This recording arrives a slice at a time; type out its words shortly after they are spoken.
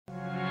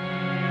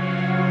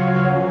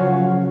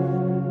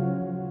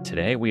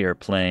Today we are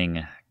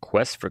playing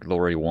Quest for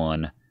Glory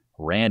 1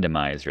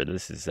 Randomizer.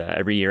 This is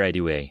every year I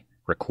do a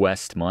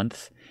request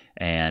month,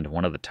 and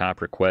one of the top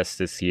requests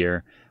this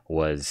year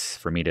was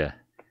for me to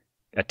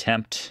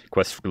attempt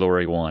Quest for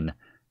Glory 1,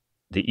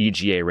 the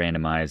EGA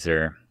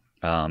Randomizer.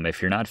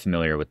 If you're not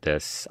familiar with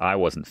this, I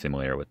wasn't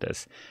familiar with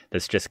this.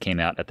 This just came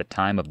out at the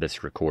time of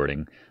this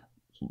recording,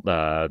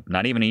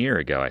 not even a year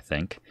ago, I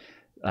think.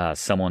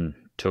 Someone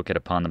took it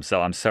upon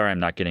themselves. I'm sorry I'm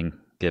not giving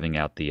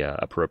out the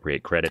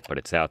appropriate credit, but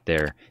it's out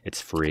there.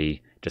 It's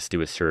free. Just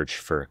do a search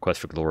for Quest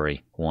for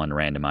Glory 1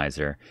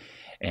 Randomizer.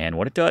 And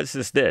what it does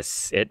is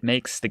this. It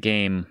makes the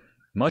game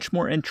much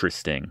more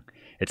interesting.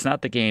 It's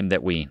not the game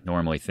that we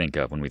normally think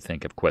of when we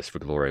think of Quest for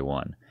Glory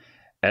 1.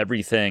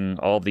 Everything,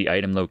 all the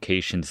item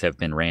locations have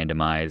been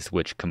randomized,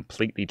 which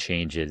completely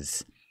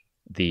changes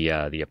the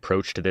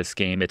approach to this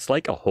game. It's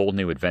like a whole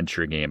new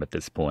adventure game at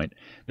this point.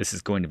 This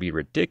is going to be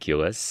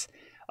ridiculous.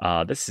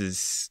 This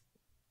is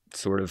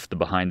sort of the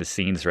behind the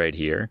scenes right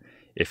here.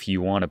 If you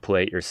want to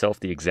play it yourself,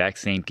 the exact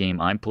same game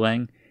I'm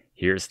playing,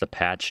 here's the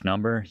patch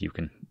number. You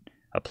can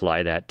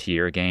apply that to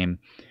your game.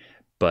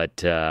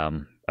 But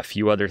a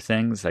few other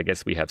things. I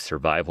guess we have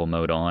survival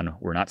mode on.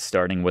 We're not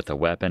starting with a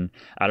weapon.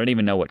 I don't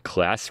even know what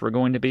class we're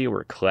going to be.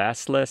 We're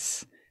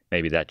classless.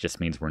 Maybe that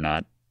just means we're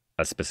not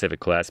a specific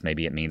class.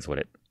 Maybe it means what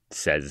it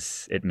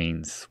says it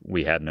means.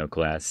 We have no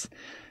class.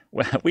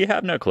 Well, we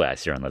have no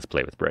class here on Let's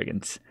Play with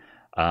Brigands.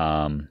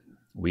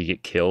 We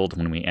get killed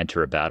when we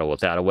enter a battle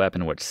without a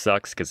weapon, which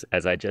sucks because,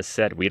 as I just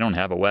said, we don't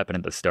have a weapon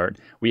at the start.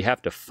 We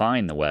have to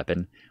find the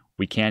weapon.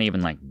 We can't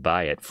even,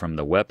 buy it from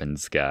the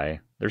weapons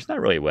guy. There's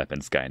not really a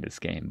weapons guy in this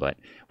game, but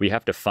we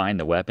have to find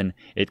the weapon.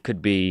 It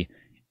could be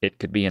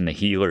in the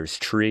healer's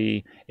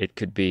tree. It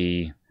could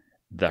be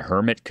the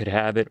hermit could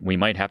have it. We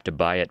might have to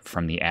buy it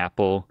from the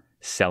apple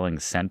selling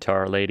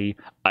centaur lady.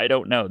 I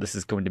don't know. This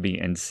is going to be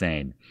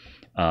insane.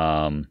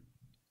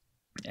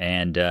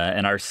 And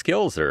our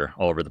skills are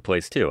all over the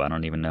place too. I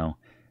don't even know.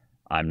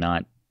 I'm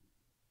not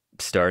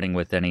starting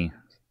with any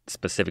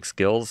specific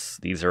skills.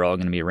 These are all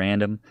going to be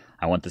random.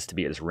 I want this to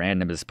be as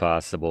random as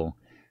possible.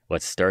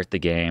 Let's start the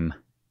game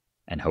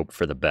and hope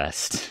for the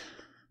best.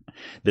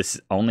 This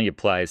only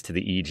applies to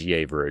the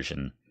EGA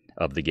version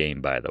of the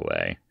game, by the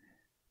way.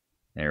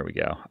 There we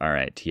go. All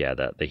right, yeah,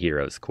 the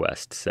hero's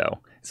quest. So,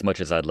 as much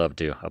as I'd love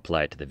to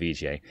apply it to the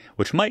VGA,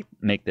 which might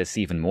make this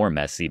even more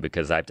messy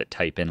because I have to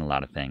type in a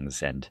lot of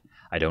things, and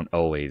I don't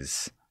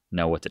always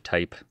know what to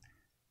type.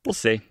 We'll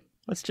see.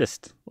 Let's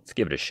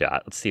give it a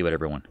shot. Let's see what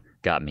everyone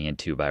got me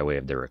into by way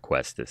of their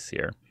request this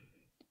year.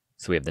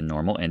 So we have the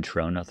normal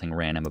intro, nothing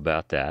random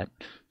about that.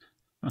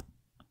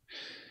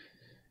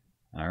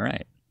 All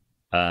right.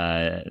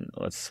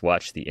 Let's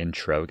watch the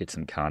intro, get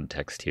some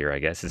context here, I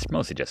guess. It's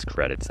mostly just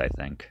credits, I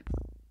think.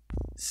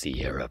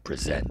 Sierra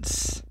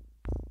presents.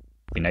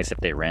 Be nice if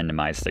they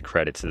randomized the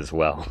credits as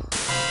well.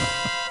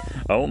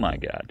 Oh my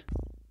god.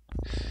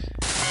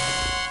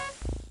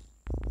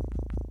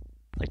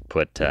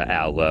 Put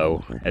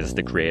Outlaw as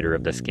the creator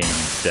of this game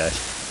instead.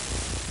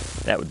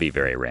 That would be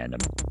very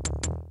random.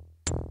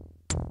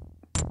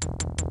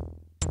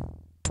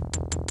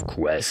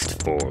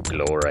 Quest for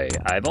Glory.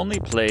 I've only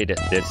played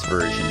this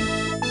version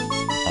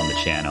on the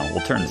channel.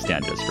 We'll turn this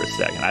down just for a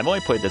second. I've only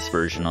played this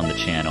version on the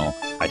channel,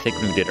 I think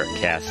when we did our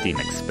Casting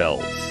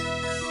Expels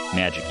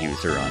Magic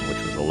User run,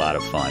 which was a lot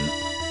of fun.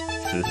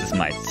 So this is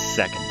my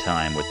second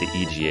time with the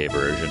EGA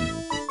version.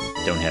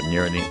 Don't have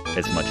nearly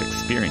as much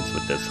experience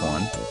with this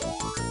one.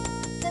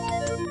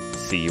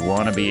 So you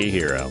want to be a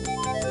hero.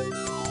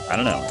 I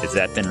don't know. Has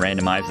that been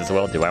randomized as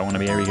well? Do I want to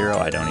be a hero?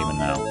 I don't even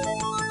know.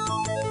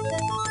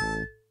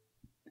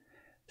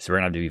 So we're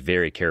going to have to be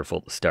very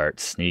careful to start.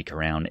 Sneak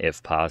around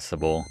if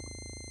possible.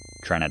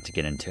 Try not to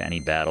get into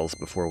any battles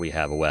before we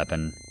have a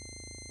weapon.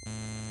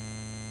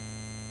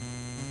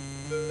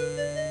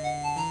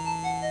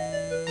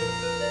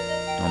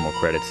 Normal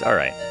credits.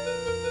 Alright.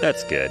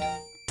 That's good.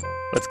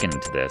 Let's get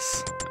into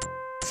this.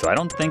 So I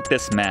don't think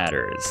this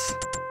matters.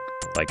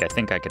 I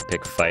think I could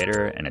pick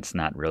fighter, and it's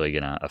not really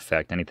going to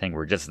affect anything.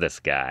 We're just this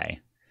guy.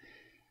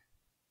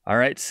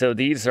 Alright, so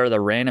these are the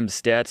random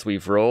stats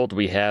we've rolled.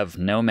 We have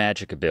no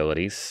magic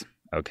abilities.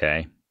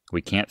 Okay.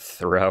 We can't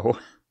throw,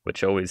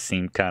 which always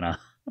seemed kind of...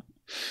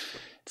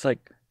 It's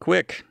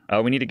quick.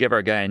 We need to give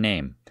our guy a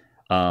name.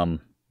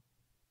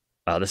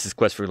 This is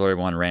Quest for Glory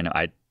 1 random.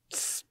 I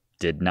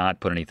did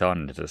not put any thought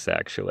into this,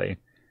 actually.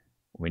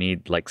 We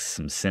need,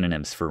 some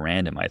synonyms for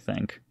random, I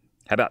think.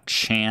 How about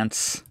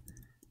chance...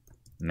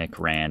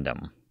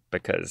 McRandom,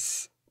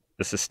 because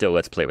this is still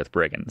Let's Play with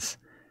Brigands.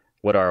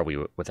 What are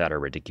we without our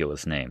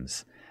ridiculous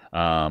names?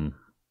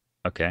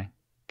 Okay.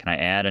 Can I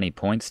add any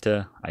points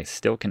to... I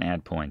still can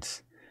add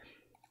points.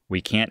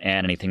 We can't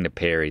add anything to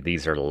parry.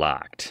 These are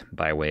locked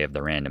by way of the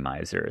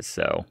randomizer,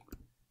 so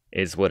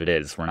is what it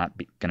is. We're not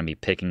going to be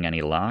picking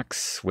any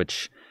locks,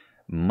 which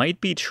might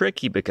be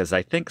tricky because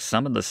I think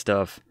some of the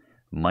stuff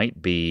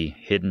might be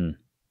hidden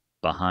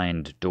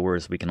behind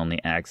doors we can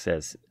only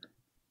access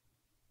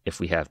if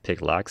we have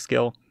pick lock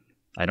skill.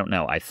 I don't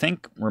know. I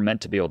think we're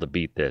meant to be able to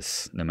beat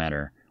this no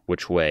matter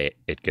which way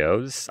it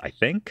goes, I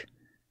think.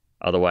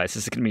 Otherwise,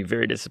 this is going to be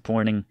very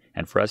disappointing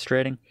and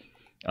frustrating.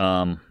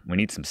 We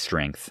need some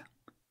strength,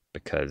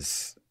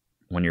 because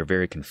when you're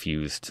very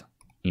confused,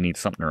 you need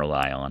something to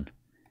rely on.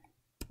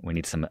 We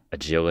need some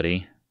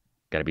agility.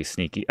 Got to be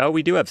sneaky. Oh,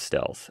 we do have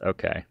stealth.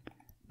 Okay.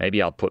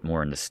 Maybe I'll put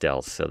more into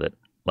stealth so that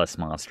less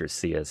monsters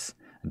see us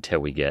until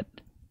we get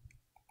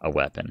a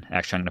weapon.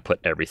 Actually, I'm going to put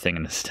everything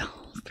into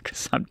stealth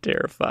because I'm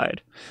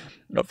terrified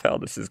of how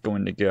this is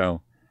going to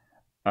go.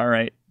 All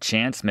right,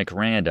 Chance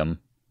McRandom.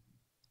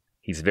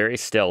 He's very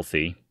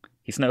stealthy.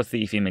 He's no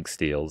Thiefy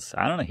McSteels.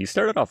 I don't know. He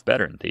started off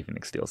better in Thiefy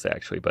McSteels,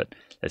 actually, but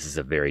this is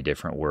a very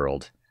different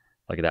world.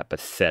 Look at that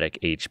pathetic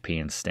HP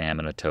and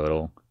stamina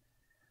total.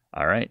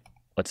 All right,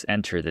 let's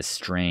enter this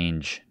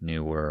strange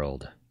new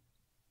world.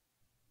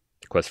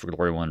 Quest for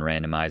Glory 1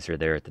 randomizer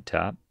there at the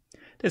top.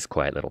 This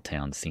quiet little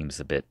town seems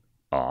a bit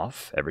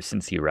off. Ever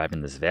since you arrived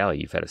in this valley,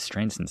 you've had a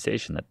strange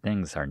sensation that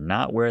things are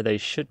not where they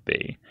should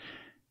be.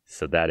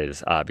 So that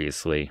is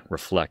obviously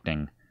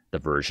reflecting the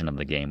version of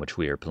the game which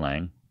we are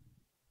playing.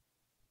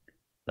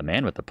 The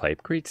man with the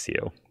pipe greets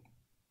you.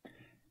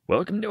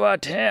 Welcome to our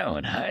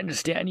town. I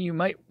understand you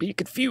might be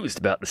confused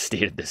about the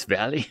state of this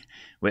valley.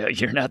 Well,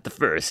 you're not the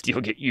first. You'll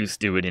get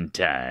used to it in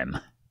time.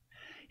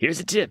 Here's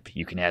a tip.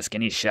 You can ask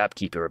any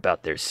shopkeeper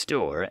about their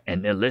store,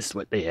 and they'll list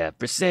what they have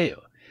for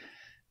sale.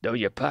 Though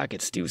your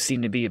pockets do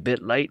seem to be a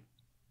bit light,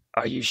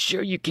 are you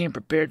sure you came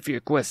prepared for your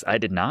quest? I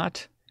did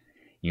not.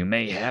 You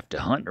may have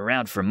to hunt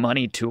around for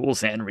money,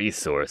 tools, and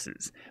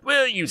resources.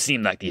 Well, you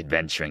seem like the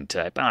adventuring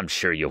type. I'm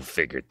sure you'll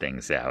figure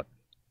things out.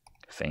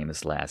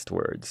 Famous last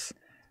words.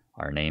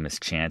 Our name is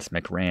Chance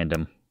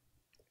McRandom.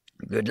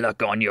 Good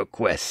luck on your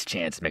quest,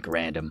 Chance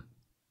McRandom.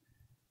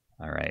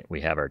 All right,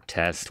 we have our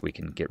test. We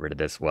can get rid of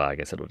this. Well, I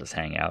guess it'll just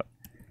hang out.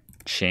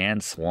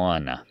 Chance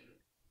 1.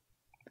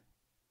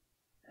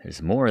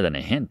 There's more than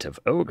a hint of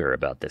ogre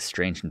about this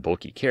strange and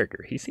bulky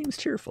character. He seems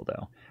cheerful,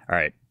 though. All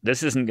right,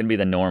 this isn't going to be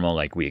the normal,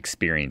 like, we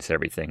experience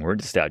everything. We're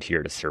just out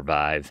here to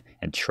survive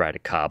and try to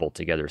cobble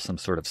together some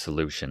sort of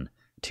solution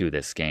to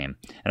this game.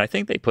 And I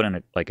think they put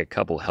in, like, a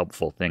couple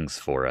helpful things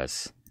for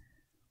us,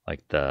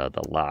 like the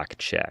lock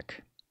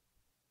check.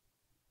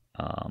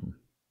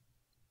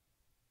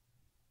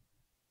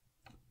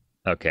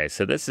 Okay,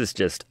 so this is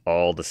just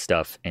all the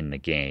stuff in the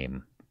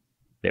game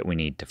that we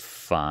need to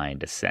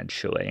find,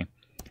 essentially.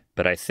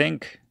 But I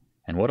think,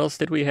 and what else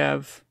did we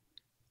have?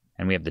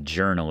 And we have the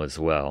journal as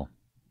well.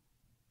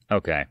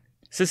 Okay,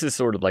 so this is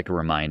sort of like a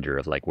reminder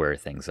of like where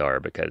things are,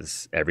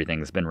 because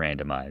everything's been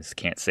randomized.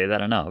 Can't say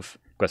that enough.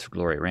 Quest for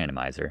Glory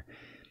randomizer.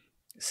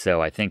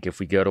 So I think if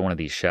we go to one of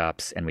these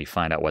shops and we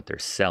find out what they're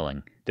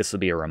selling, this will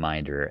be a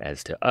reminder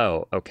as to,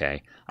 oh,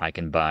 okay, I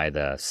can buy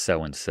the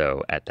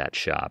so-and-so at that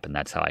shop, and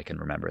that's how I can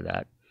remember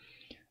that.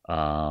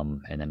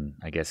 And then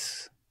I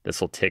guess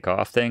this will tick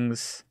off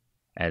things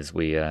as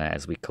we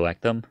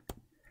collect them.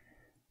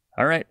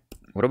 All right,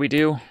 what do we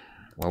do?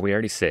 Well, we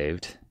already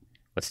saved.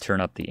 Let's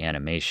turn up the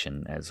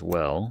animation as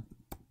well.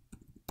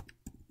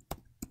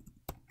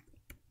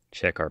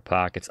 Check our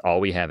pockets. All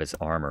we have is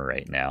armor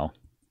right now.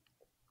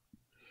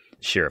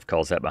 Sheriff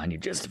calls out behind you.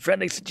 Just a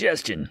friendly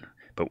suggestion.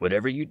 But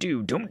whatever you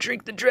do, don't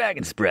drink the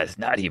dragon's breath.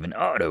 Not even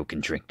Otto can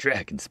drink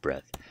dragon's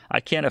breath. I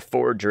can't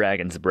afford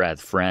dragon's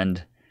breath,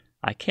 friend.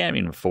 I can't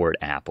even afford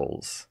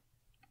apples.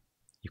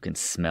 You can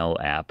smell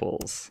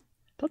apples.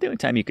 I thought the only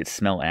time you could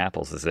smell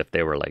apples is if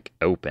they were, like,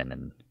 open,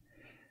 and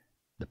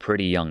the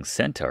pretty young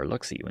centaur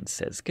looks at you and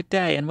says, Good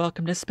day and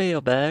welcome to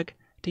Spielberg.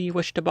 Do you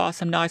wish to buy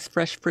some nice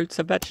fresh fruits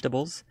and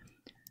vegetables?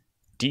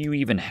 Do you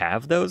even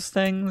have those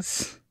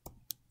things?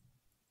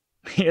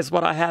 Here's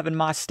what I have in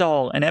my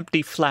stall, an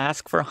empty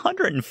flask for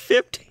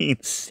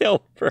 115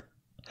 silver.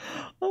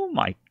 Oh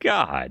my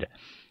god.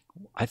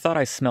 I thought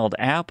I smelled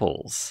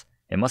apples.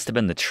 It must have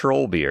been the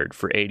troll beard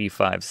for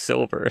 85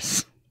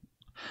 silvers.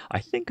 I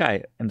think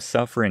I am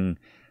suffering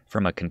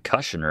from a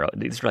concussion, or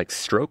these are like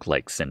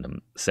stroke-like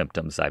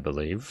symptoms, I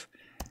believe.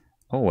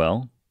 Oh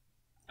well.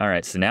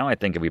 Alright, so now I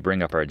think if we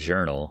bring up our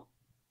journal,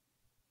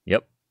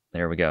 yep,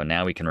 there we go.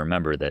 Now we can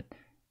remember that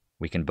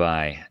we can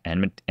buy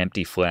an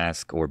empty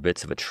flask or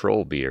bits of a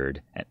troll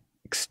beard at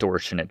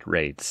extortionate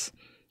rates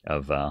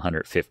of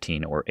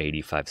 115 or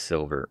 85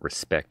 silver,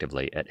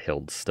 respectively, at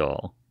Hild's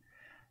stall.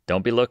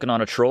 Don't be looking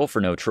on a troll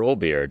for no troll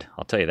beard.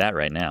 I'll tell you that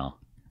right now.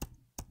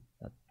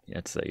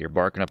 You're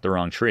barking up the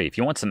wrong tree. If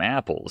you want some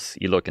apples,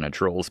 you look in a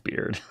troll's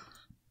beard.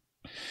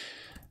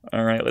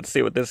 All right, let's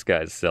see what this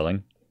guy's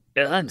selling.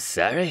 I'm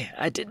sorry,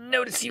 I didn't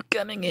notice you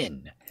coming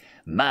in.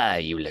 My,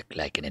 you look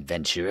like an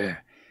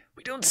adventurer.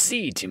 We don't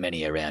see too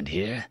many around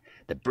here.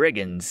 The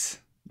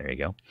brigands, there you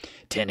go,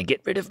 tend to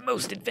get rid of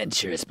most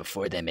adventurers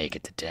before they make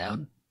it to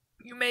town.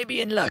 You may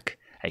be in luck.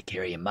 I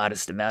carry a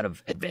modest amount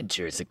of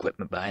adventurers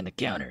equipment behind the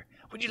counter.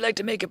 Would you like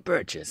to make a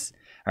purchase?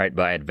 All right,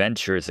 by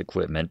adventurers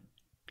equipment,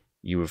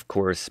 you of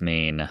course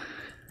mean...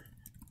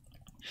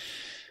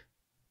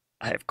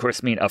 I of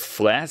course mean a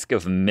flask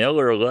of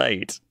Miller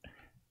Lite.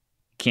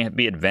 Can't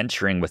be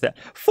adventuring with that.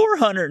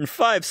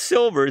 405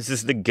 silvers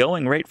is the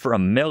going rate for a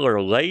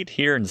Miller Lite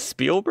here in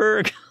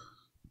Spielberg?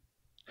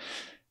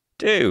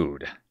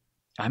 Dude,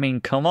 I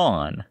mean, come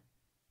on.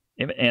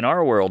 In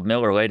our world,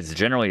 Miller Lite is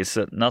generally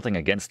nothing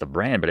against the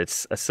brand, but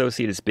it's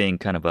associated as being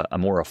kind of a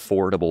more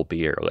affordable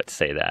beer, let's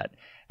say that.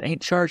 They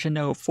ain't charging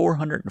no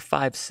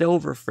 405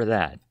 silver for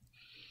that.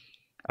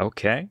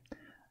 Okay,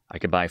 I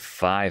could buy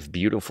 5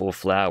 beautiful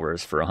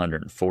flowers for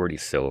 140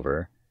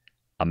 silver,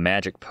 a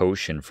magic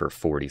potion for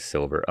 40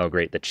 silver. Oh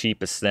great, the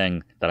cheapest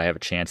thing that I have a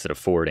chance at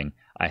affording,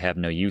 I have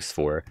no use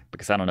for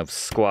because I don't know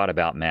squat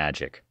about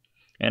magic.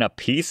 And a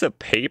piece of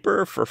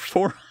paper for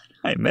 4,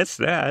 I missed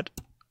that.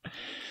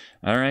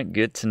 All right,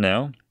 good to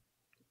know.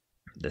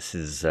 This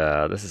is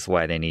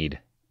why they need,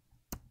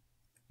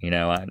 I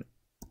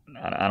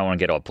don't want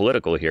to get all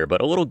political here,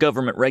 but a little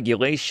government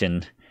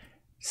regulation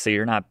so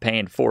you're not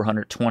paying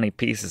 420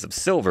 pieces of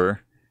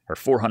silver or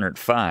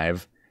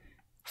 405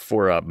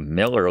 for a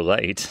Miller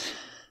Lite.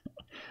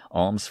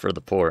 Alms for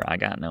the poor. I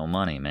got no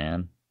money,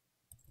 man.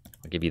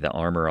 I'll give you the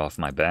armor off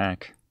my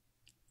back.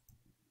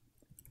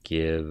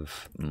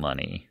 Give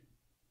money.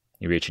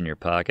 You reach in your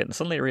pocket and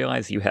suddenly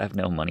realize you have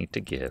no money to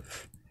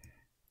give.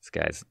 This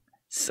guy's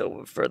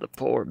silver for the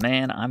poor.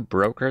 Man, I'm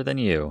broker than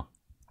you.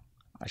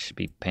 I should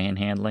be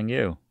panhandling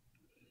you.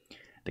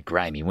 The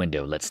grimy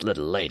window lets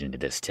little light into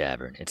this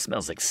tavern. It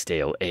smells like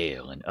stale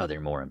ale and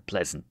other more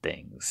unpleasant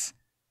things.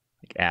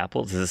 Like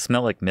apples? Does it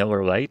smell like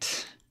Miller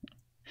Lite?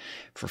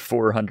 For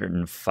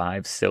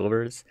 405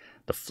 silvers,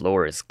 the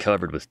floor is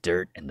covered with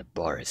dirt and the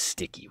bar is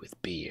sticky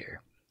with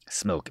beer.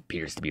 Smoke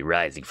appears to be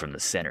rising from the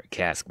center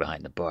cask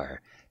behind the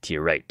bar. To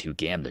your right, 2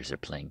 gamblers are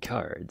playing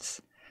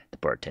cards. The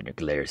bartender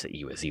glares at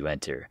you as you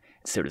enter,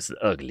 and so does the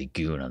ugly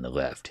goon on the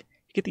left.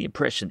 You get the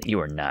impression that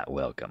you are not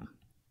welcome.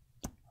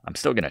 I'm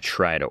still going to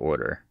try to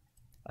order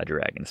a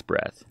dragon's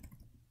breath.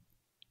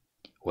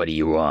 What do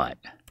you want?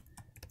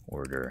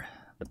 Order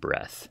the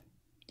breath.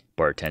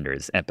 Bartender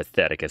is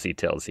empathetic as he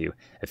tells you,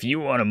 if you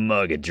want a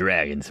mug of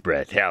dragon's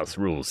breath, house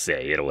rules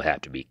say it'll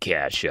have to be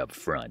cash up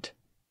front.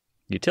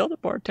 You tell the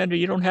bartender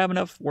you don't have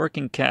enough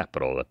working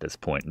capital at this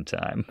point in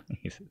time.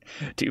 He said,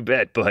 too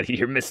bad, buddy.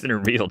 You're missing a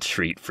real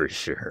treat for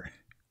sure.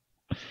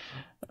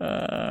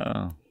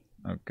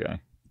 Okay.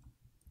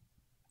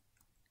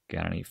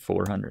 Got any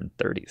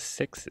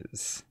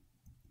 436s?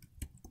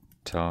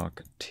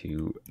 Talk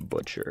to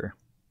Butcher.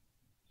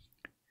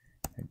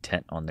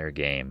 Intent on their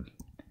game.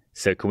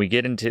 So can we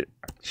get into...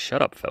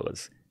 Shut up,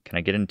 fellas. Can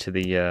I get into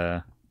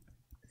the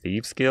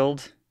Thieves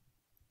Guild?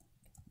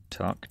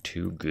 Talk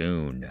to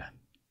Goon.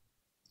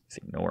 He's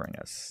ignoring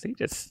us. He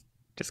just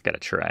gotta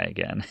try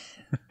again.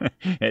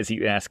 As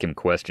you ask him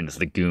questions,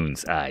 the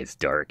Goon's eyes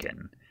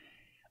darken.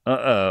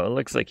 Uh-oh,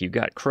 looks like you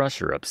got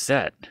Crusher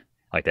upset.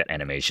 Like that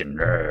animation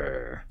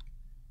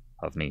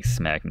of me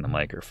smacking the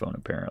microphone,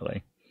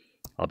 apparently.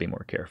 I'll be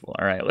more careful.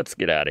 All right, let's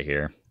get out of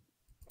here.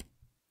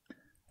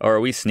 Oh, are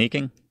we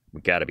sneaking? We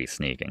gotta be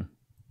sneaking.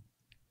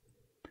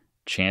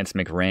 Chance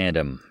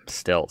McRandom,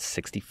 stealth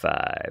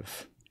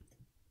 65.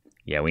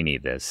 Yeah, we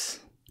need this.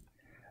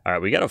 All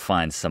right, we gotta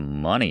find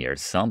some money or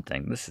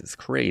something. This is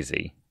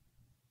crazy.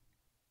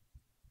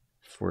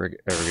 If we're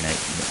ever gonna...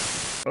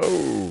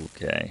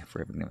 Okay, if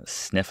we're ever gonna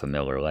sniff a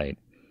Miller Lite.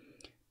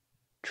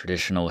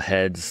 Traditional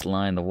heads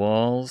line the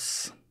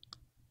walls.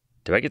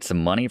 Do I get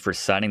some money for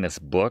signing this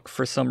book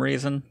for some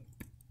reason?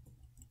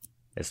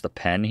 Is the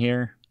pen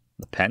here?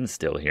 The pen's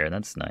still here,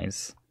 that's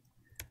nice.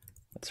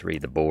 Let's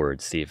read the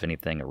board, see if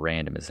anything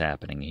random is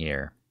happening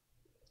here.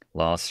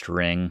 Lost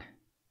ring.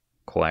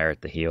 Choir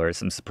at the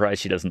healers. I'm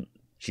surprised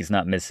she's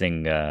not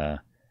missing, I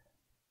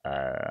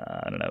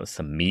don't know,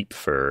 some meat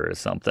fur or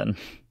something.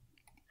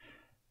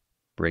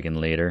 Brigand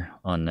leader,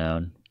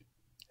 unknown.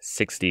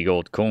 60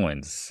 gold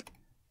coins.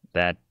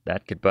 That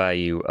could buy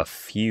you a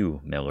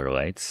few Miller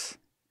Lites.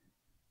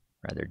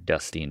 Rather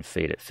dusty and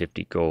faded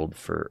 50 gold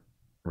for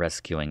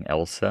rescuing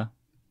Elsa.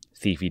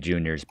 Thiefy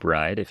Jr.'s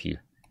bride, if you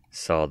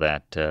saw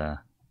that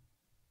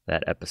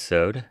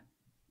episode.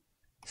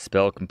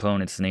 Spell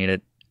components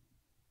needed.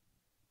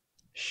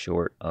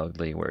 Short,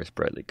 ugly, wears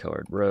brightly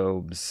colored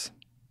robes.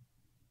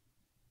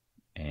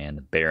 And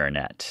the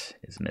baronet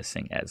is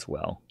missing as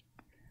well.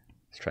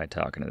 Let's try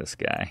talking to this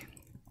guy.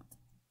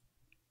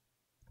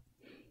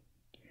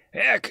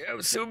 Heck, I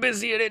was so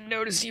busy I didn't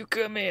notice you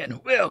come in.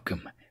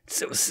 Welcome. It's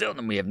so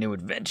seldom we have new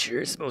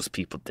adventures. Most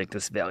people think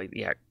this valley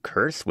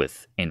cursed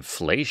with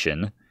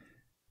inflation.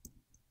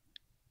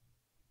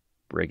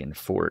 Brigand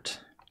Fort.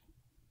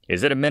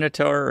 Is it a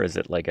minotaur or is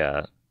it like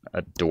a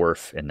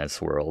dwarf in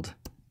this world?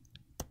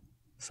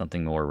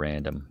 Something more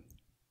random.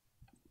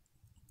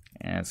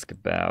 Ask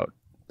about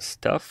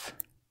stuff.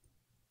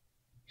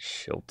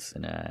 Schultz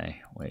and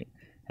I. Wait.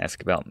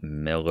 Ask about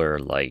Miller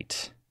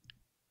Lite.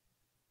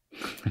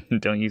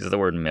 Don't use the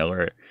word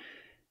Miller.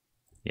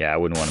 Yeah, I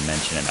wouldn't want to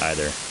mention it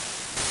either.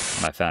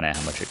 When I found out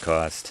how much it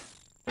cost.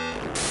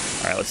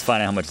 Alright, let's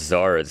find out how much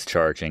Zara is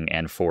charging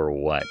and for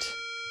what.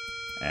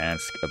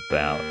 Ask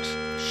about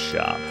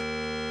shop.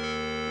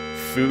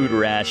 Food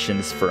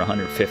rations for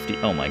 150.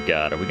 Oh my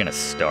god, are we gonna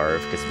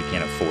starve because we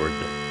can't afford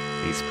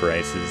these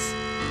prices?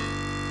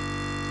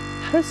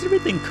 How does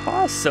everything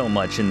cost so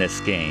much in this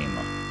game?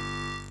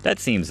 That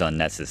seems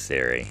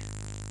unnecessary.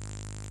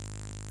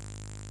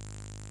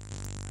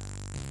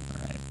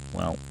 Alright,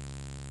 Well,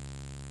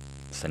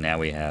 so now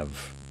we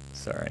have,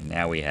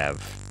 now we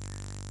have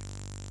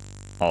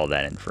all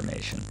that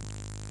information.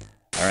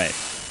 All right,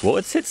 well,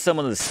 let's hit some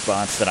of the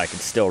spots that I can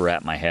still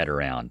wrap my head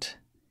around.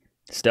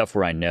 Stuff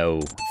where I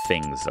know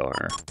things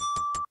are.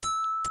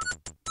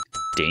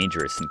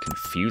 Dangerous and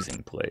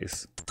confusing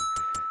place.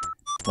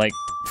 Like,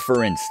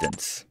 for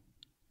instance,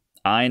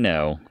 I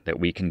know that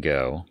we can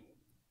go,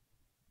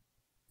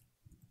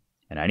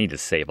 and I need to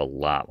save a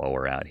lot while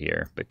we're out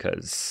here,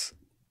 because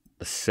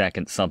the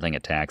second something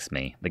attacks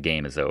me, the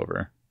game is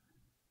over.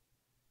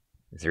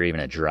 Is there even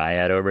a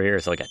dryad over here?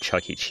 It's like a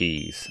Chuck E.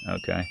 Cheese.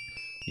 Okay.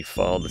 You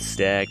follow the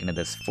stag into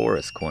this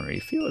forest corner.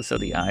 You feel as though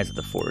the eyes of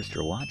the forest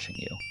are watching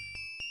you.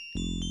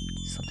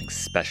 Something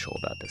special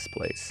about this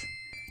place.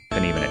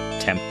 Couldn't even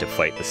attempt to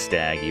fight the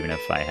stag, even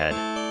if I had.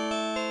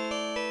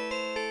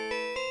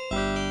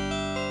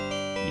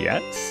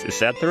 Yes? Is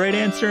that the right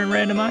answer in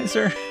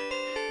Randomizer?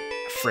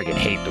 I friggin'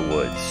 hate the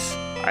woods.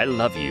 I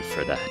love you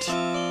for that.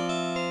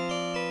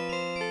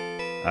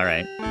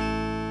 Alright.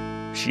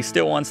 She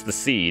still wants the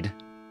seed.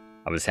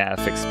 I was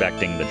half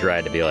expecting the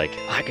dryad to be like,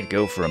 I could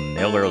go for a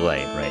Miller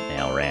Lite right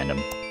now, random.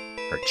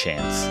 Or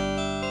chance.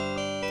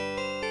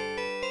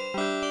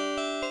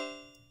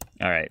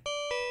 Alright.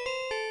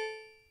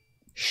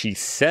 She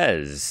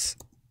says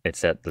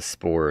it's at the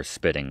spore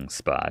spitting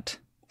spot.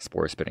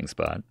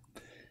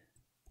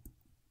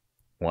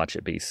 Watch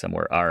it be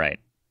somewhere. Alright.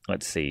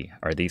 Let's see.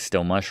 Are these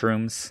still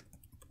mushrooms?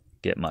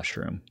 Get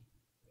mushroom.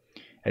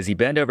 As you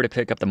bend over to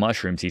pick up the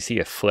mushrooms, you see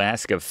a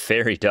flask of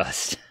fairy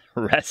dust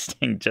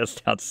resting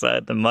just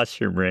outside the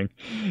mushroom ring.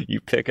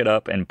 You pick it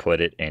up and put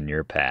it in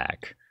your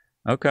pack.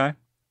 Okay.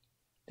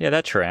 Yeah,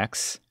 that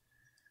tracks.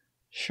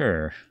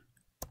 Sure.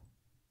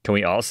 Can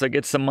we also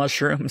get some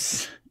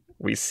mushrooms?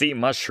 We see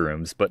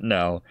mushrooms, but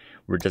no,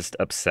 we're just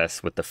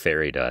obsessed with the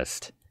fairy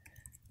dust.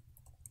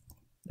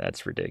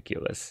 That's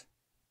ridiculous.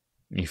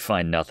 You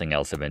find nothing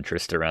else of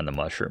interest around the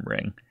mushroom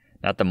ring.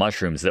 Not the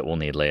mushrooms that we'll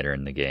need later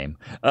in the game.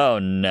 Oh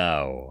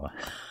no.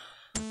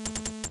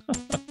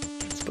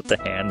 Let's put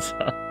the hands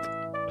up.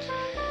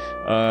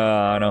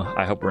 No,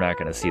 I hope we're not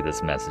going to see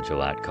this message a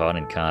lot. Caught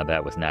in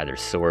combat with neither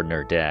sword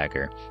nor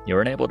dagger, you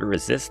are unable to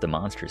resist the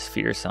monster's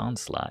fierce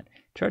onslaught.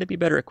 Try to be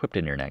better equipped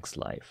in your next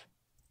life.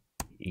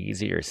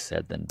 Easier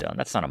said than done.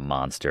 That's not a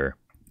monster.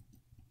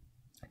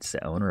 It's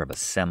the owner of a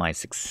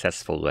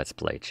semi-successful Let's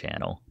Play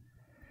channel.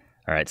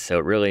 Alright, so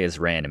it really is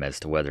random as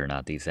to whether or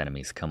not these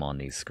enemies come on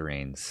these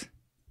screens.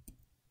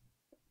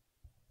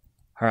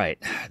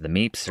 Alright, the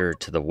Meeps are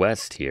to the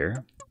west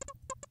here.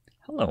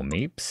 Hello,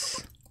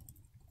 Meeps.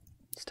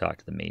 Let's talk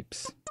to the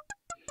Meeps.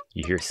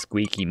 You hear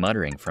squeaky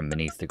muttering from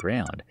beneath the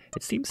ground.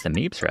 It seems the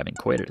Meeps are having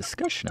quite a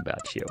discussion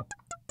about you.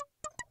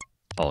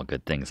 All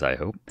good things, I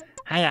hope.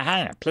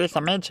 Hiya, pleased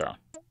to meet you.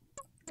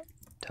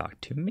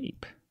 Talk to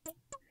Meep.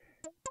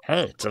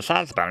 Hey, just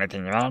ask about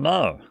anything you want to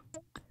know.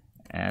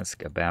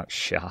 Ask about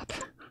shop.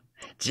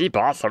 Gee,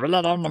 boss, I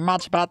really don't know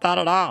much about that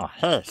at all.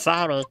 Hey,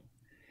 sorry.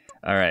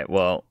 Alright,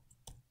 well,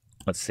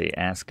 let's see.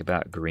 Ask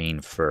about green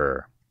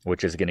fur,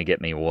 which is going to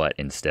get me what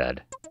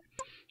instead?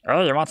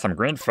 Oh, you want some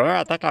green fur?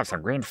 I think I have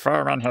some green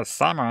fur around here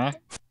somewhere.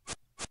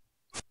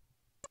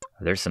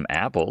 There's some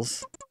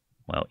apples.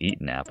 Well,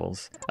 eaten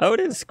apples. Oh, it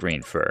is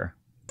green fur.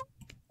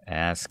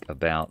 Ask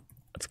about...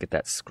 Let's get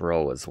that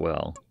scroll as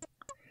well.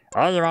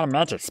 Oh, you want a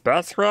magic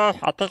spell scroll?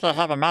 I think I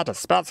have a magic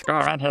spell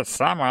scroll around here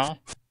somewhere.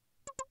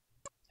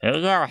 Here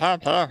you go,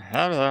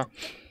 here.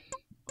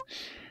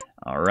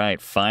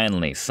 Alright,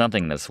 finally,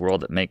 something in this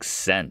world that makes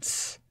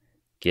sense.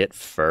 Get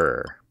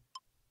fur.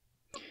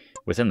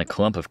 Within the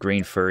clump of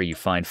green fur, you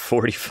find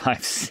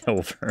 45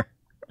 silver.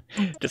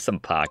 Just some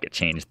pocket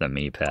change the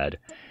Meep had.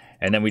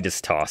 And then we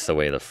just toss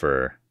away the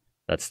fur.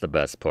 That's the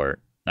best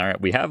part.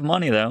 Alright, we have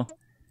money, though.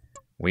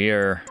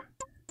 We're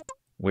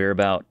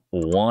about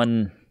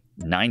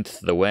 1/9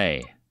 the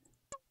way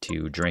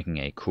to drinking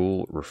a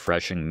cool,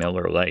 refreshing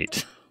Miller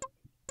Lite.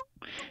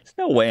 There's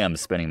no way I'm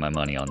spending my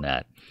money on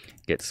that.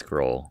 Get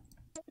scroll.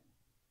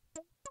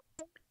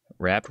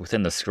 Wrapped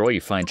within the scroll, you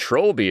find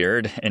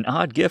Trollbeard, an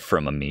odd gift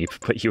from a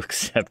Meep, but you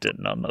accept it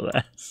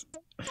nonetheless.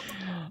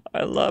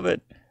 I love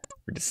it.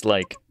 We're just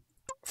like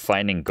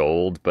finding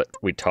gold, but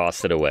we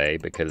toss it away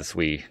because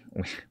we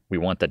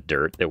want the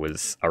dirt that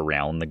was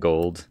around the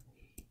gold.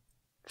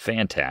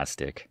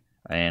 Fantastic.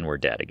 And we're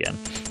dead again.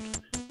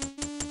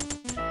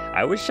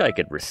 I wish I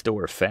could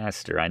restore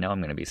faster. I know I'm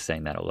going to be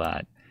saying that a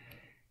lot.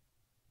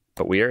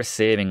 But we are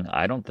saving.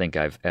 I don't think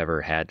I've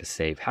ever had to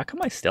save. How come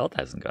my stealth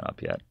hasn't gone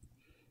up yet?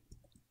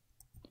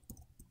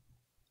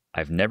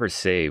 I've never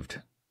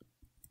saved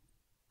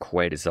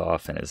quite as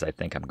often as I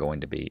think I'm going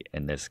to be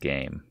in this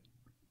game.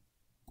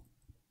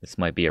 This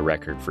might be a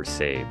record for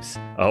saves.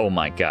 Oh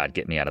my god,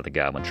 get me out of the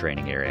goblin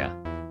training area.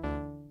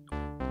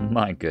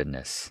 My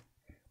goodness.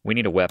 We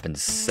need a weapon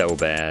so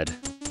bad.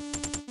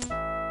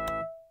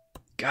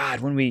 God,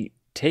 when we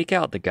take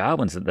out the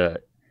goblins at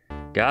the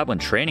goblin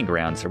training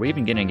grounds, are we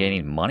even getting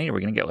any money? Are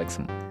we going to get like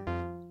some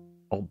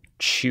old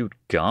chewed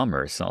gum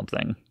or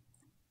something?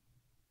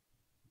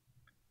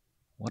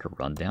 What a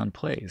rundown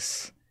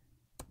place.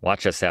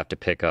 Watch us have to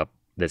pick up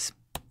this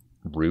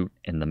route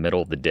in the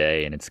middle of the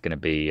day, and it's going to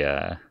be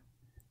like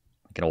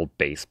an old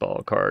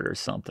baseball card or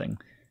something.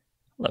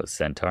 Hello,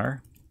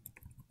 Centaur.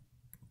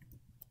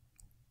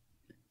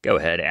 Go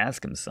ahead,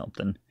 ask him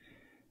something.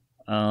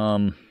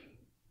 How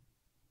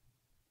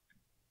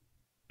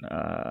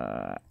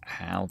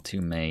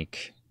to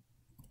make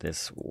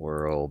this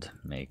world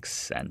make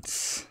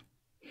sense.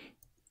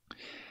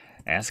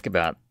 Ask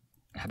about,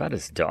 how about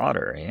his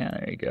daughter? Yeah,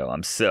 there you go.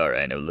 I'm sorry,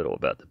 I know little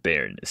about the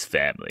bear and his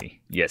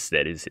family. Yes,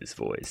 that is his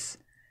voice.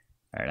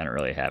 All right, I don't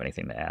really have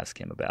anything to ask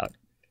him about.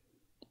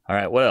 All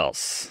right, what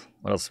else?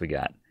 What else we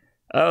got?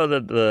 Oh,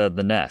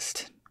 the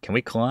nest. Can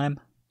we climb?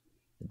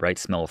 The bright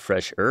smell of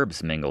fresh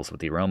herbs mingles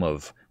with the aroma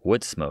of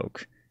wood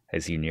smoke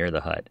as you near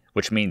the hut,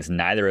 which means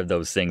neither of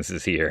those things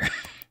is here.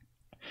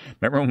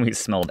 Remember when we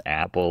smelled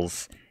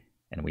apples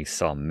and we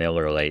saw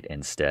Miller Lite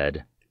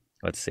instead?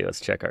 Let's see, let's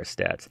check our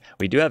stats.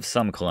 We do have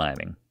some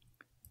climbing.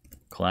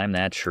 Climb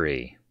that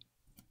tree.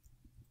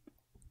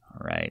 All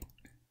right.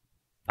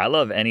 I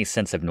love any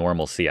sense of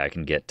normalcy I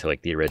can get to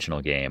like the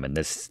original game, and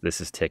this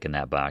is ticking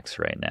that box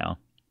right now.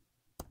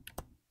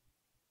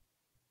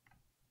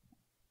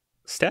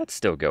 Stats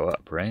still go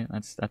up, right?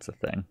 That's a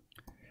thing.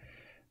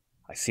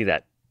 I see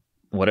that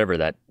whatever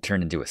that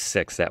turned into a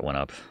 6, that went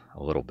up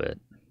a little bit.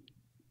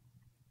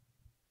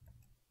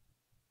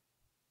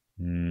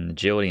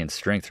 Agility and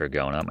strength are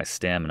going up. My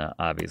stamina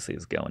obviously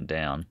is going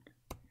down.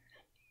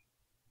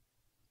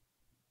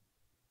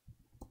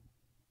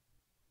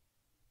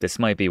 This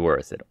might be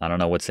worth it. I don't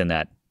know what's in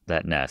that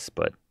nest,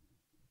 but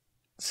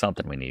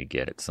something we need to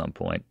get at some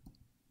point.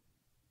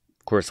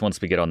 Of course,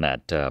 once we get on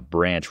that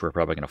branch, we're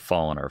probably going to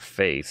fall on our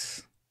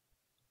face.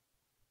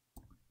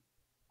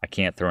 I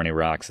can't throw any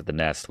rocks at the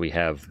nest. We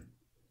have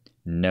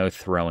no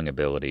throwing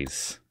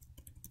abilities.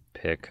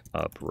 Pick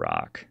up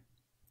rock.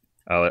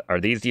 Oh, are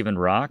these even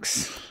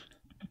rocks?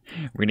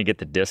 We're going to get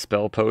the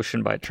Dispel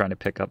Potion by trying to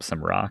pick up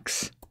some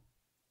rocks.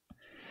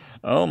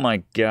 Oh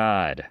my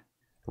god.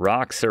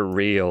 Rocks are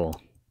real.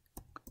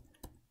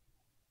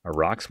 Are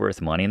rocks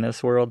worth money in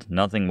this world?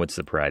 Nothing would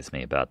surprise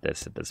me about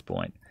this at this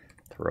point.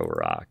 Throw a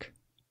rock.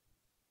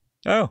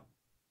 Oh.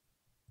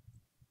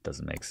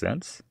 Doesn't make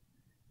sense.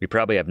 We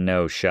probably have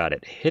no shot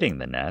at hitting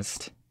the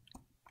nest.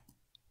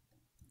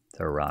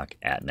 Throw a rock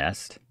at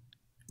nest.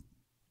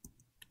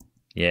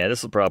 Yeah,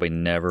 this will probably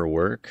never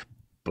work,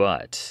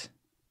 but...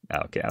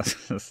 Okay, I was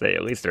going to say,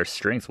 at least our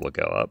strength will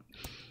go up.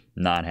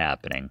 Not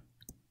happening.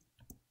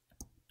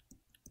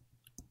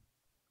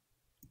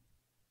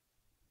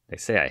 They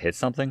say I hit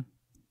something?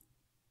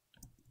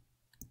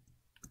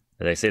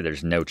 Or they say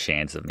there's no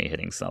chance of me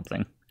hitting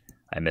something.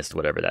 I missed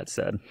whatever that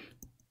said.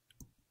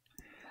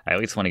 I at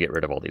least want to get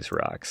rid of all these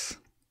rocks.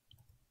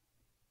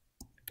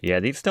 Yeah,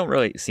 these don't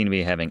really seem to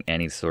be having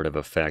any sort of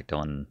effect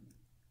on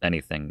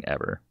anything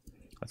ever.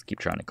 Let's keep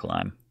trying to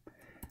climb.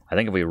 I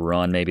think if we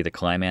run, maybe the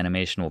climb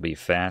animation will be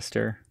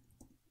faster.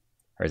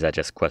 Or is that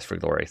just Quest for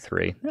Glory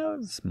 3? No,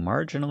 it's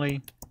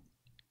marginally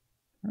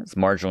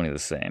the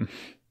same.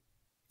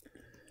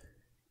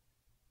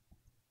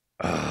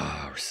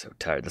 Oh, we're so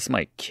tired. This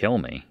might kill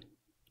me.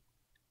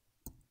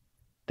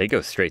 They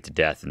go straight to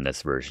death in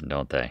this version,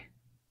 don't they?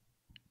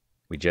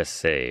 We just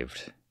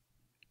saved.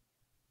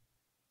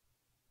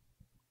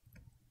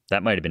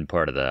 That might have been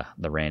part of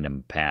the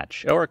random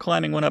patch. Oh, our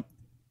climbing went up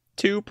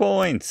 2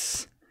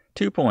 points.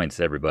 2 points,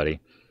 everybody.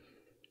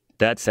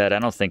 That said, I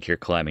don't think your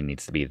climbing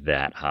needs to be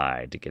that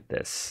high to get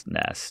this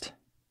nest.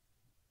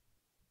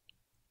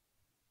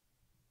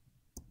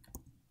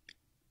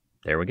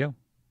 There we go.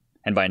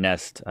 And by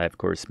nest, I of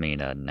course mean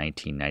a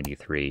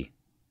 1993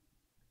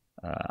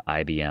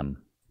 IBM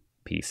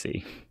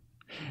PC.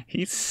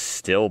 He's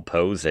still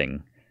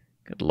posing.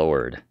 Good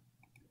lord.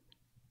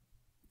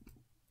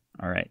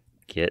 All right,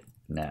 get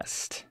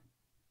nest.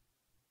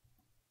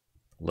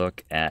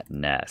 Look at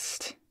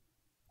nest.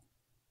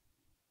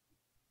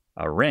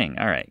 A ring.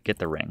 All right, get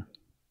the ring.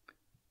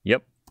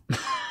 Yep.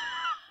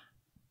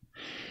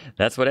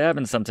 That's what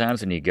happens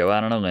sometimes when you go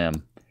out on a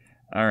limb.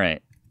 All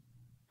right.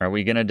 Are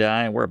we going to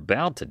die? We're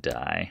about to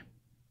die.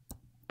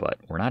 But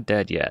we're not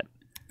dead yet.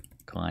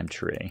 Climb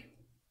tree.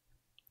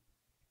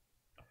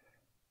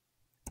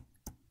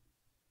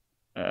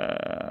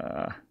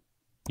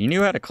 You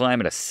knew how to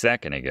climb it a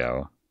second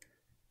ago.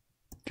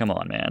 Come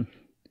on, man.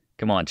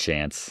 Come on,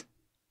 Chance.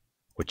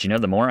 But you know,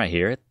 the more I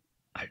hear it,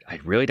 I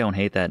really don't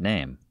hate that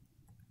name.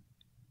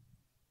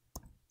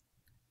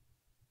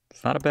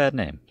 It's not a bad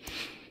name.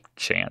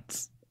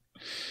 Chance.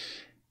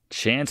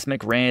 Chance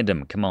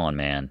McRandom. Come on,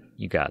 man.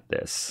 You got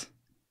this.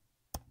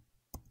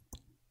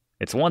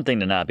 It's one thing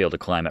to not be able to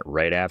climb it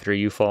right after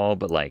you fall,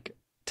 but like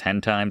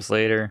 10 times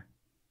later,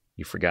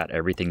 you forgot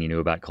everything you knew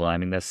about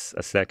climbing this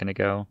a second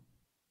ago.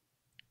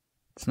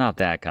 It's not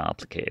that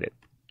complicated.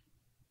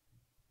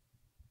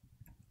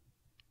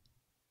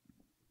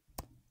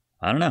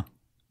 I don't know.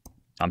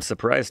 I'm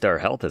surprised our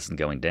health isn't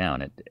going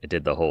down. It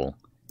did the whole,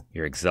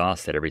 you're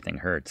exhausted, everything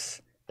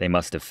hurts. They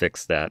must have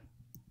fixed that.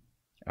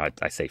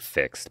 I say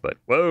fixed, but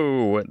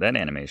whoa, that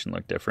animation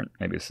looked different.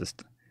 Maybe it's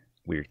just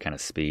weird kind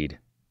of speed.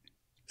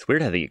 It's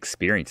weird how the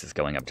experience is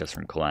going up just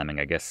from climbing.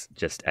 I guess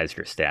just as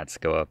your stats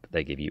go up,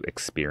 they give you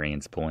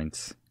experience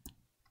points,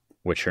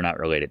 which are not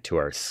related to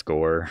our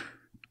score.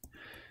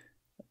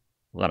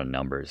 A lot of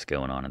numbers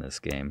going on in this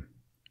game.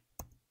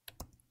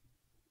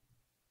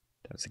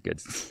 That was a good...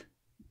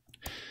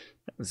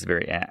 That was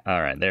very...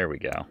 Alright, there we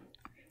go.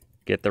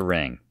 Get the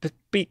ring. But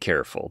be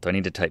careful. Do I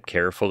need to type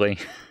carefully?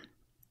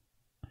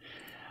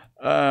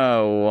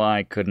 Oh,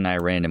 why couldn't I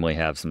randomly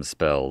have some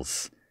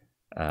spells?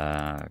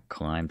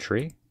 Climb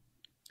tree.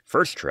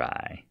 First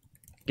try.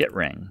 Get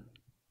ring.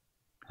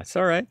 That's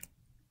alright.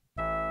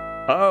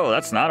 Oh,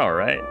 that's not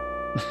alright.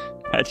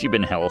 Had you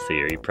been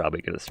healthier, you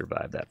probably could have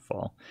survived that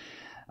fall.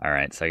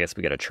 Alright, so I guess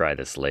we gotta try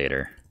this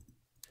later.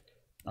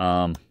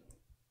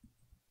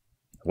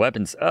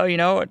 Weapons. Oh, you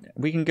know what?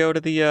 We can go to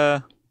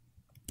the,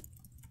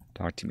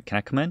 Talk to me. Can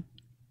I come in?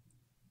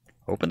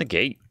 Open the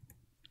gate.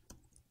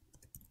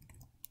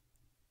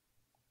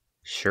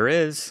 Sure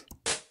is.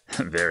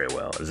 Very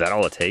well. Is that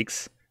all it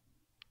takes?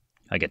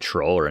 Like a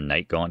troll or a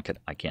knight gaunt?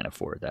 I can't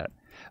afford that.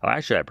 Oh,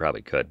 actually, I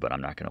probably could, but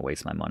I'm not going to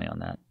waste my money on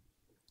that.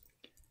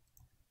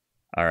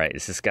 Alright,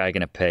 is this guy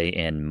going to pay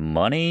in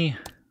money?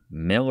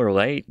 Miller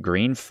Lite,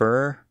 green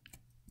fur.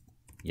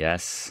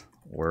 Yes.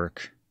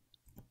 Work.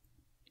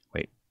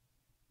 Wait.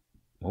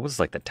 What was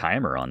like the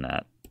timer on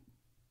that?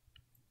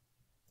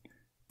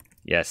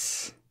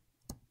 Yes.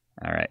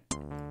 Alright.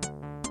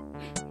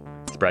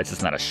 Surprised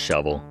it's not a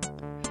shovel.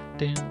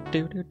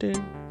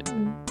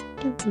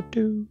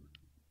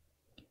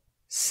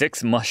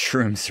 6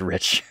 mushrooms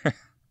richer.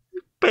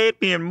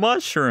 Paid me in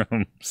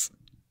mushrooms.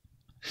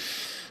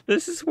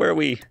 This is where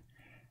we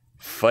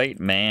fight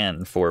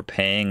man for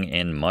paying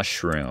in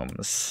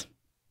mushrooms.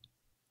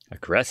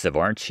 Aggressive,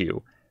 aren't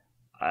you?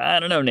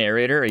 I don't know,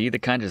 narrator. Are you the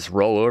kind to just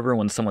roll over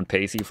when someone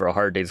pays you for a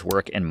hard day's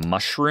work in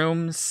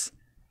mushrooms?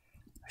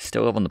 I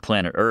still live on the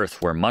planet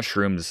Earth where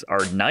mushrooms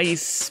are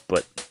nice,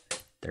 but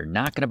they're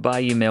not going to buy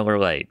you Miller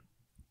Lite.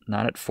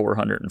 Not at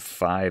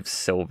 405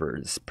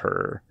 silvers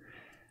per.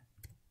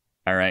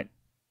 Alright,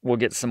 we'll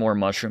get some more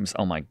mushrooms.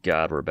 Oh my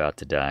god, we're about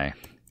to die.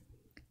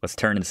 Let's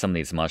turn in some of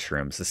these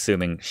mushrooms,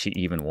 assuming she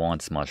even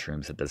wants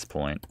mushrooms at this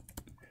point.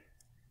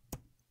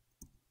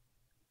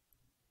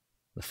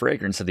 The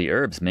fragrance of the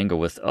herbs mingle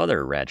with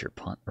other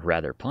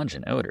rather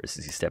pungent odors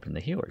as you step into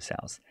the healer's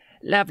house.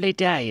 Lovely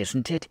day,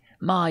 isn't it?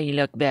 My, you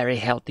look very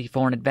healthy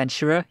for an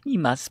adventurer. You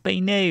must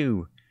be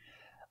new.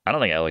 I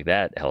don't think I look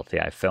that healthy.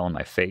 I fell on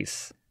my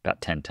face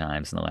about 10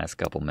 times in the last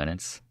couple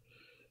minutes.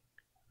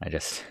 I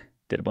just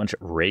did a bunch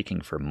of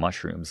raking for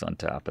mushrooms on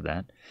top of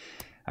that.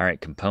 Alright,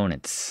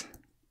 components.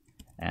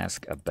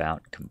 Ask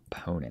about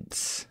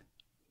components.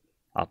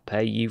 I'll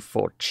pay you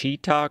for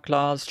cheetah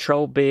claws,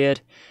 troll beard,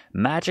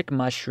 magic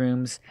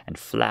mushrooms, and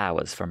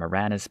flowers from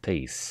Arana's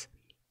piece,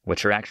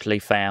 which are actually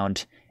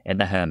found in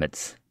the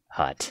hermit's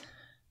hut.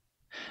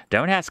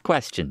 Don't ask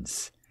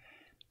questions.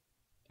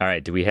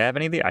 Alright, do we have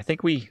anything? I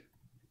think we...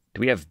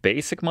 Do we have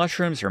basic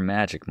mushrooms or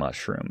magic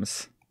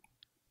mushrooms?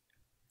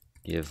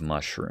 Give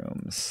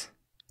mushrooms.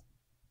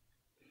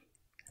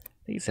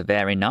 These are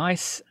very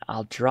nice.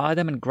 I'll dry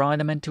them and grind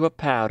them into a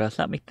powder.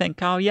 Let me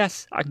think. Oh,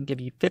 yes, I can give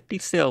you 50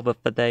 silver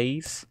for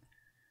these.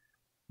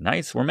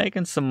 Nice, we're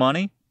making some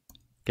money.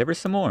 Give her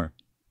some more.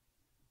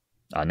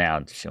 Oh,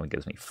 now she only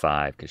gives me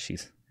 5 because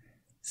she's...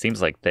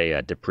 Seems like they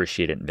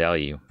depreciate in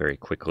value very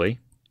quickly.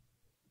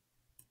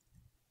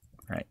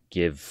 Alright,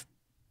 give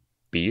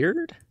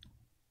beard?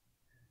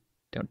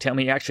 Don't tell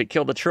me you actually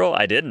killed the troll.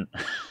 I didn't.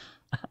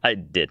 I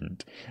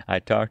didn't. I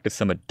talked to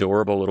some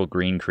adorable little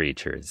green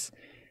creatures.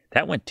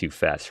 That went too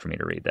fast for me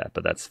to read that,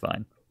 but that's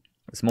fine.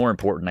 It's more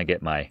important I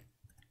get my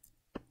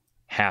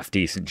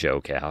half-decent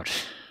joke out.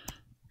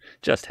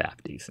 Just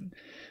half-decent.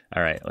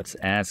 Alright, let's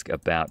ask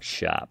about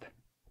shop.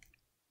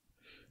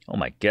 Oh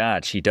my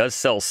god, she does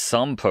sell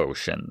some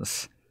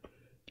potions.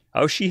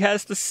 Oh, she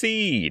has the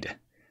seed.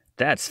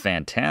 That's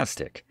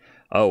fantastic.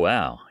 Oh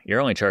wow, you're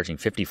only charging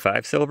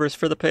 55 silvers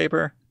for the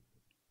paper?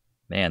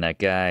 Man, that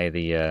guy,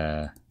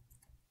 who's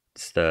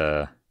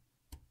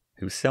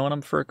selling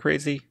them for a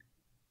crazy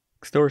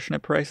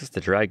extortionate prices? The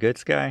dry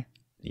goods guy?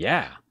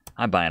 Yeah,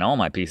 I'm buying all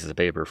my pieces of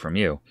paper from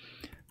you.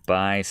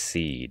 Buy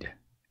seed.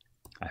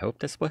 I hope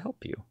this will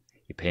help you.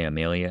 You pay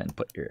Amelia and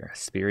put your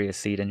Asperia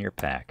seed in your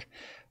pack.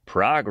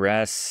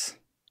 Progress.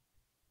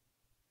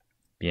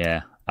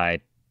 Yeah,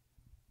 I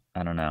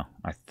don't know.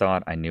 I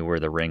thought I knew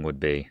where the ring would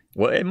be.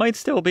 Well, it might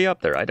still be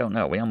up there. I don't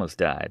know. We almost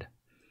died.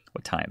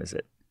 What time is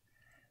it?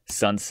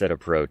 Sunset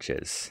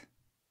approaches.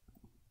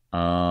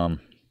 Alright,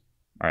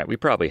 we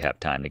probably have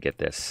time to get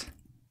this.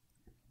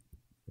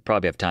 We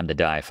probably have time to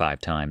die 5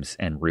 times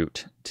en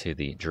route to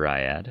the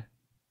Dryad.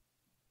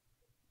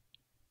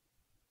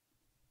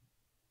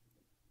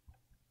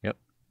 Yep,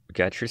 we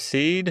got your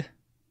seed.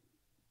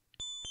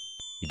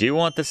 You do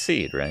want the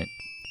seed, right?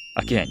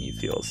 Again, you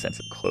feel a sense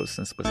of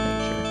closeness with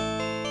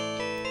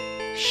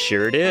nature.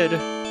 Sure did.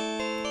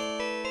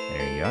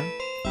 There you are.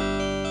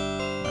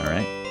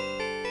 Alright.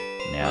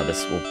 Now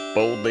this will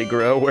boldly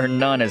grow where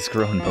none has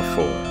grown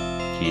before.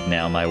 Heed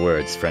now my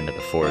words, friend of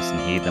the forest, and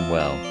heed them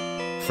well.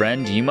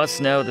 Friend, you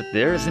must know that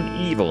there is an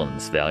evil in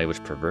this valley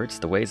which perverts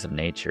the ways of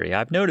nature.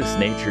 Yeah, I've noticed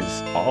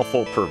nature's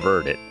awful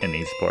perverted in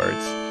these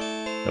parts.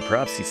 The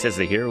prophecy says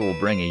the hero will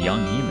bring a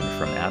young human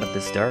from out of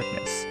this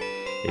darkness.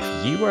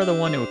 If you are the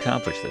one to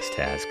accomplish this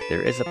task,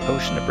 there is a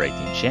potion to break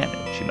the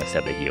enchantment which you must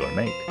have the healer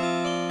make.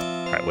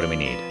 Alright, what do we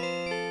need?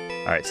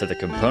 Alright, so the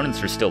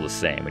components are still the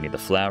same. We need the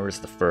flowers,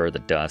 the fur, the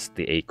dust,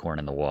 the acorn,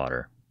 and the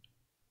water.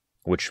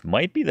 Which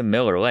might be the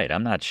Miller Lite,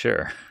 I'm not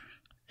sure.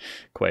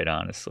 Quite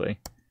honestly.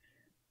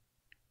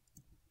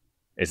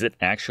 Is it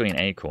actually an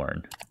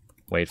acorn?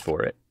 Wait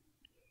for it.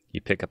 You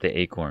pick up the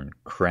acorn,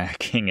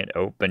 cracking it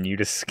open, you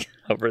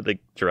discover the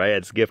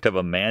Dryad's gift of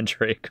a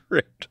mandrake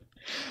root.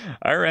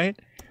 Alright.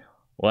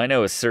 Well, I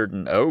know a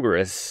certain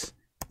ogress,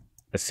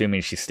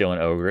 assuming she's still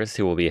an ogress,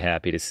 who will be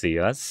happy to see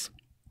us.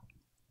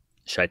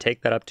 Should I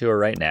take that up to her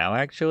right now,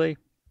 actually?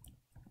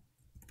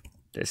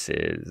 This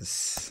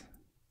is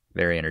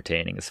very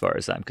entertaining as far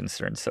as I'm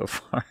concerned so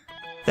far.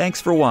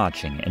 Thanks for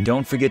watching, and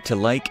don't forget to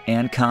like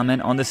and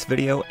comment on this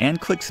video, and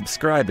click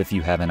subscribe if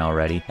you haven't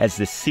already, as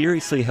this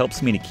seriously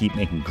helps me to keep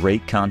making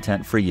great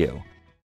content for you.